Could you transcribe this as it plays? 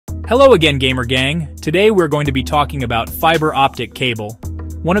Hello again, Gamer Gang. Today we're going to be talking about fiber optic cable,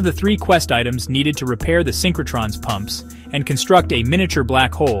 one of the 3 quest items needed to repair the synchrotron's pumps and construct a miniature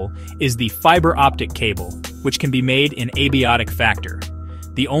black hole is the fiber optic cable, which can be made in Abiotic factor.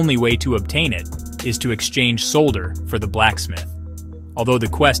 The only way to obtain it is to exchange solder for the blacksmith. Although the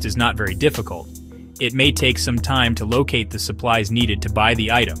quest is not very difficult, it may take some time to locate the supplies needed to buy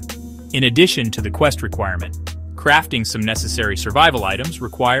the item. In addition to the quest requirement, crafting some necessary survival items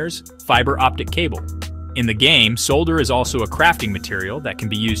requires fiber optic cable. In the game, solder is also a crafting material that can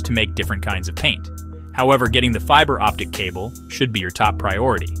be used to make different kinds of paint. However, getting the fiber optic cable should be your top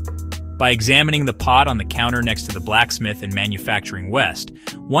priority. By examining the pot on the counter next to the blacksmith in Manufacturing West,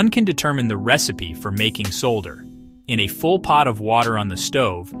 one can determine the recipe for making solder. In a full pot of water on the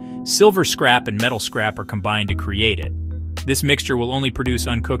stove, silver scrap and metal scrap are combined to create it. This mixture will only produce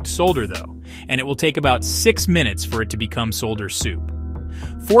uncooked solder though, and it will take about 6 minutes for it to become solder soup.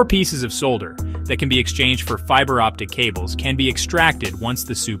 4 pieces of solder that can be exchanged for fiber optic cables can be extracted once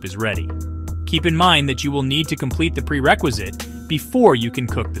the soup is ready. Keep in mind that you will need to complete the prerequisite before you can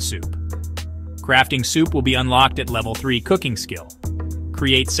cook the soup. Crafting soup will be unlocked at level 3 cooking skill.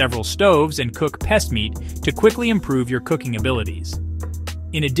 Create several stoves and cook pest meat to quickly improve your cooking abilities.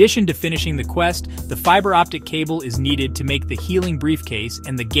 In addition to finishing the quest, the fiber optic cable is needed to make the healing briefcase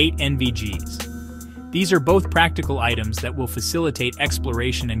and the gate NVGs. These are both practical items that will facilitate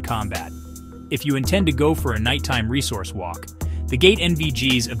exploration and combat. If you intend to go for a nighttime resource walk, the gate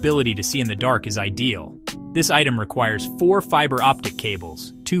NVG's ability to see in the dark is ideal. This item requires 4 fiber optic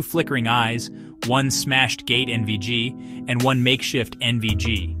cables, 2 flickering eyes, 1 smashed gate NVG, and 1 makeshift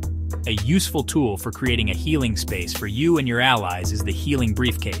NVG. A useful tool for creating a healing space for you and your allies is the healing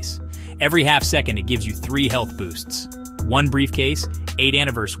briefcase. Every half second it gives you 3 health boosts. 1 briefcase, 8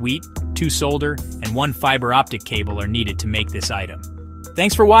 antiverse wheat, 2 solder, and 1 fiber optic cable are needed to make this item.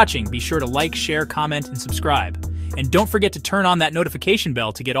 Thanks for watching. Be sure to like, share, comment, and subscribe. And don't forget to turn on that notification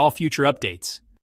bell to get all future updates.